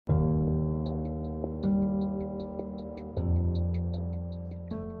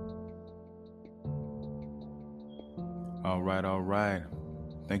All right.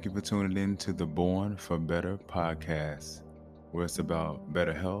 Thank you for tuning in to the Born for Better podcast, where it's about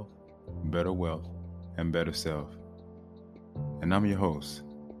better health, better wealth, and better self. And I'm your host,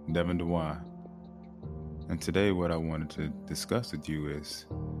 Devin DeWine. And today, what I wanted to discuss with you is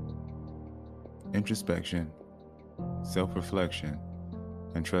introspection, self reflection,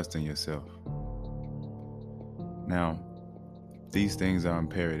 and trusting yourself. Now, these things are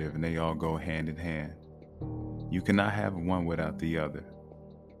imperative and they all go hand in hand. You cannot have one without the other.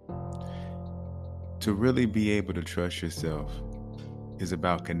 To really be able to trust yourself is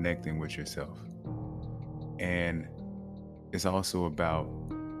about connecting with yourself. And it's also about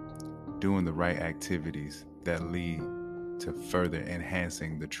doing the right activities that lead to further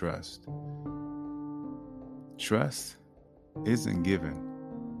enhancing the trust. Trust isn't given,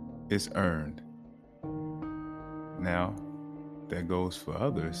 it's earned. Now, that goes for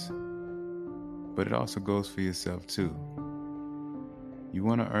others, but it also goes for yourself too. You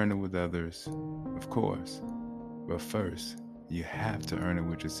want to earn it with others, of course, but first, you have to earn it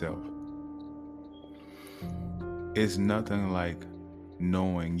with yourself. It's nothing like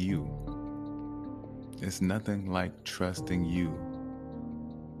knowing you. It's nothing like trusting you.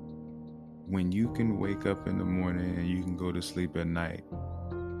 When you can wake up in the morning and you can go to sleep at night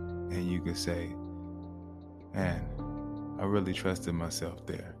and you can say, man, I really trusted myself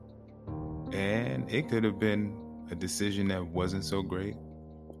there. And it could have been a decision that wasn't so great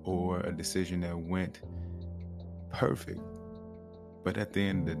or a decision that went perfect. But at the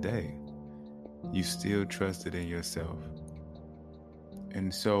end of the day, you still trusted in yourself.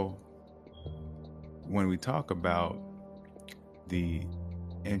 And so when we talk about the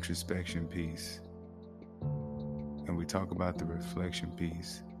introspection piece and we talk about the reflection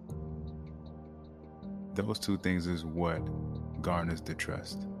piece, those two things is what garners the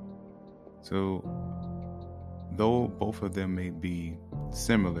trust. So, though both of them may be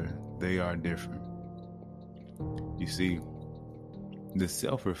similar, they are different. You see, the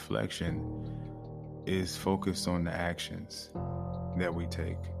self-reflection is focused on the actions that we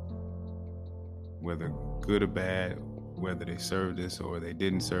take, whether good or bad, whether they served us or they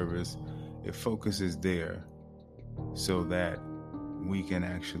didn't serve us. It focuses there so that we can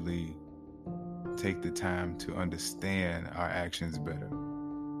actually take the time to understand our actions better.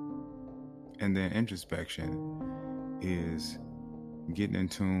 And then introspection is getting in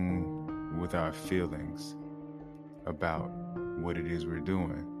tune with our feelings about what it is we're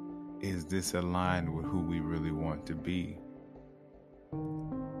doing. Is this aligned with who we really want to be?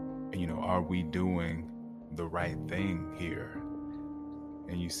 Are we doing the right thing here?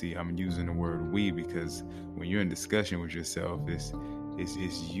 And you see, I'm using the word we because when you're in discussion with yourself, it's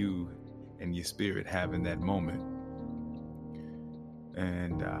you and your spirit having that moment.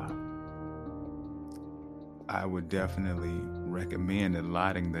 And I would definitely recommend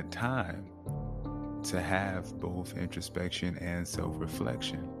allotting the time to have both introspection and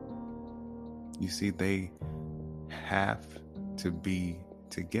self-reflection. You see, they have to be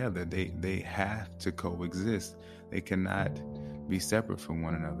together. They have to coexist. They cannot be separate from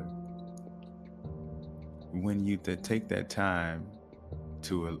one another. When you take that time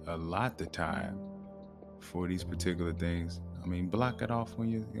to allot the time for these particular things, block it off on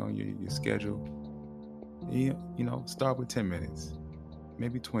your schedule. Start with 10 minutes,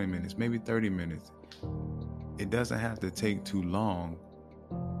 maybe 20 minutes, maybe 30 minutes. It doesn't have to take too long,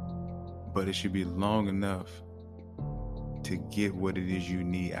 but it should be long enough to get what it is you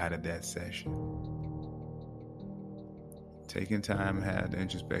need out of that session. Taking time, have the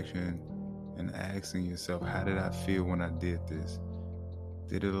introspection, and asking yourself, how did I feel when I did this?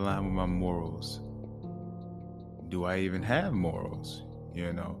 Did it align with my morals? Do I even have morals?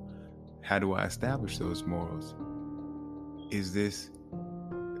 How do I establish those morals? Is this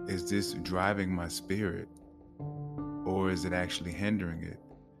driving my spirit, or is it actually hindering it?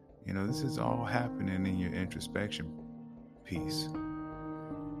 This is all happening in your introspection piece.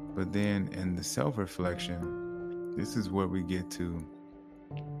 But then in the self-reflection, this is where we get to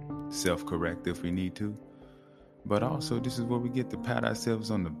self-correct if we need to. But also, this is where we get to pat ourselves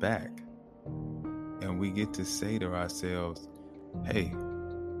on the back. And we get to say to ourselves, hey,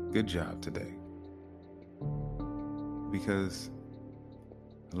 good job today. Because,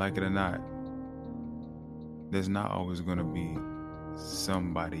 like it or not, there's not always going to be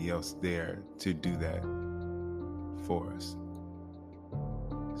somebody else there to do that for us.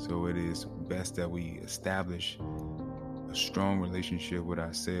 So it is best that we establish a strong relationship with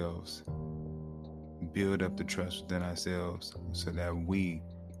ourselves, build up the trust within ourselves so that we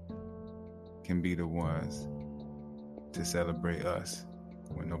can be the ones to celebrate us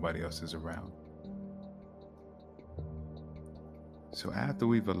when nobody else is around. So after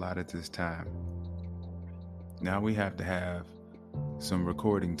we've allotted this time, now we have to have some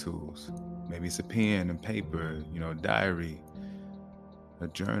recording tools. Maybe it's a pen and paper, diary, a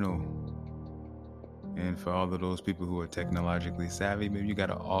journal. And for all of those people who are technologically savvy, maybe you got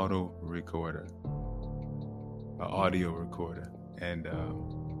an auto recorder, an audio recorder. And,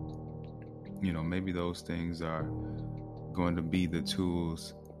 maybe those things are going to be the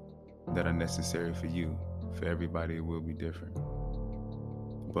tools that are necessary for you. For everybody, it will be different.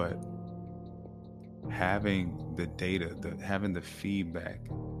 But having the data, having the feedback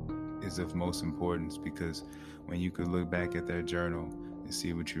is of most importance, because when you could look back at that journal and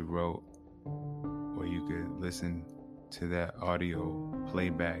see what you wrote, or you could listen to that audio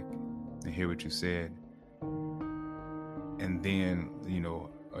playback and hear what you said, and then,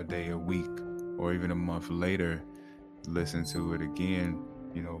 a day, a week, or even a month later, listen to it again,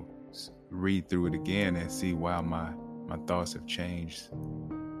 read through it again and see, wow, my thoughts have changed.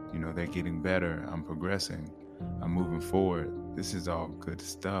 They're getting better. I'm progressing. I'm moving forward. This is all good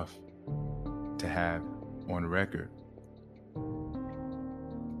stuff to have on record.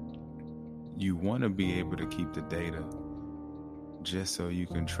 You want to be able to keep the data just so you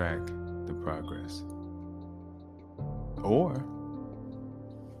can track the progress. Or,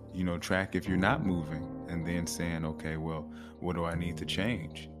 track if you're not moving, and then saying, okay, well, what do I need to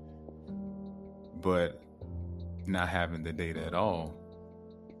change? But not having the data at all,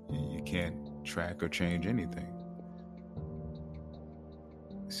 you can't track or change anything.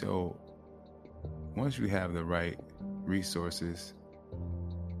 So once you have the right resources,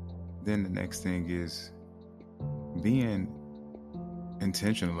 then the next thing is being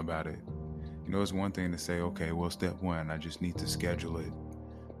intentional about it. It's one thing to say, okay, well, step one, I just need to schedule it.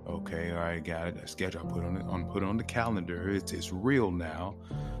 Okay, all right, got it. I schedule. I put on the calendar. It's real now.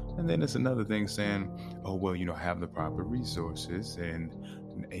 And then it's another thing saying, oh, well, I have the proper resources, and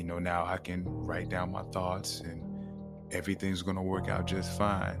now I can write down my thoughts, and everything's going to work out just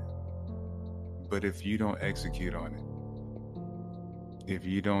fine. But if you don't execute on it, if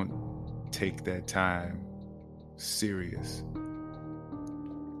you don't take that time serious,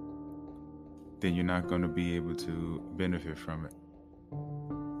 then you're not going to be able to benefit from it.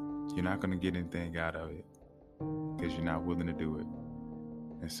 You're not going to get anything out of it because you're not willing to do it.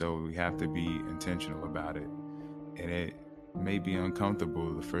 And so we have to be intentional about it. And it may be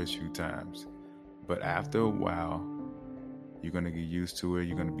uncomfortable the first few times, but after a while, you're going to get used to it.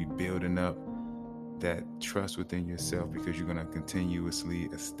 You're going to be building up that trust within yourself, because you're going to continuously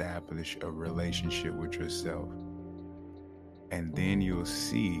establish a relationship with yourself. And then you'll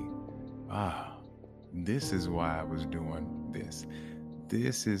see, this is why I was doing this.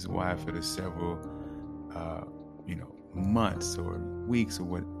 This is why for the several, months or weeks or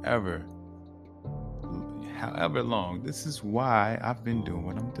whatever, however long, this is why I've been doing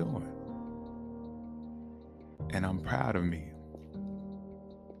what I'm doing. And I'm proud of me.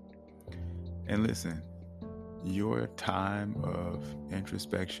 And listen, your time of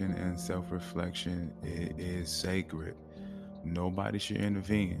introspection and self-reflection is sacred. Nobody should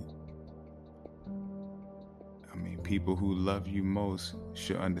intervene. People who love you most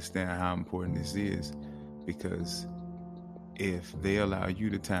should understand how important this is, because if they allow you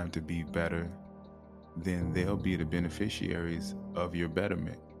the time to be better, then they'll be the beneficiaries of your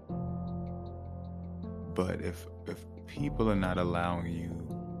betterment. But if people are not allowing you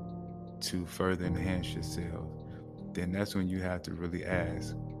to further enhance yourself, then that's when you have to really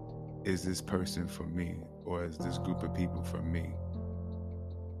ask, is this person for me, or is this group of people for me?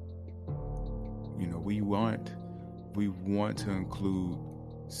 We want to include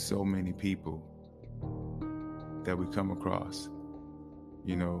so many people that we come across,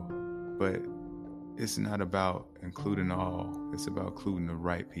 but it's not about including all. It's about including the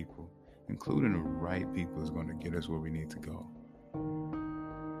right people. Including the right people is going to get us where we need to go.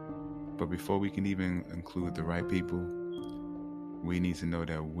 But before we can even include the right people, we need to know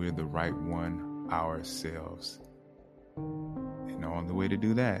that we're the right one ourselves. And the only way to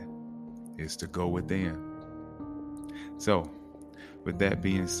do that is to go within. So, with that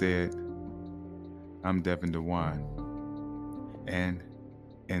being said, I'm Devin DeWine. And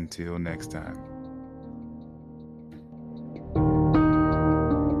until next time.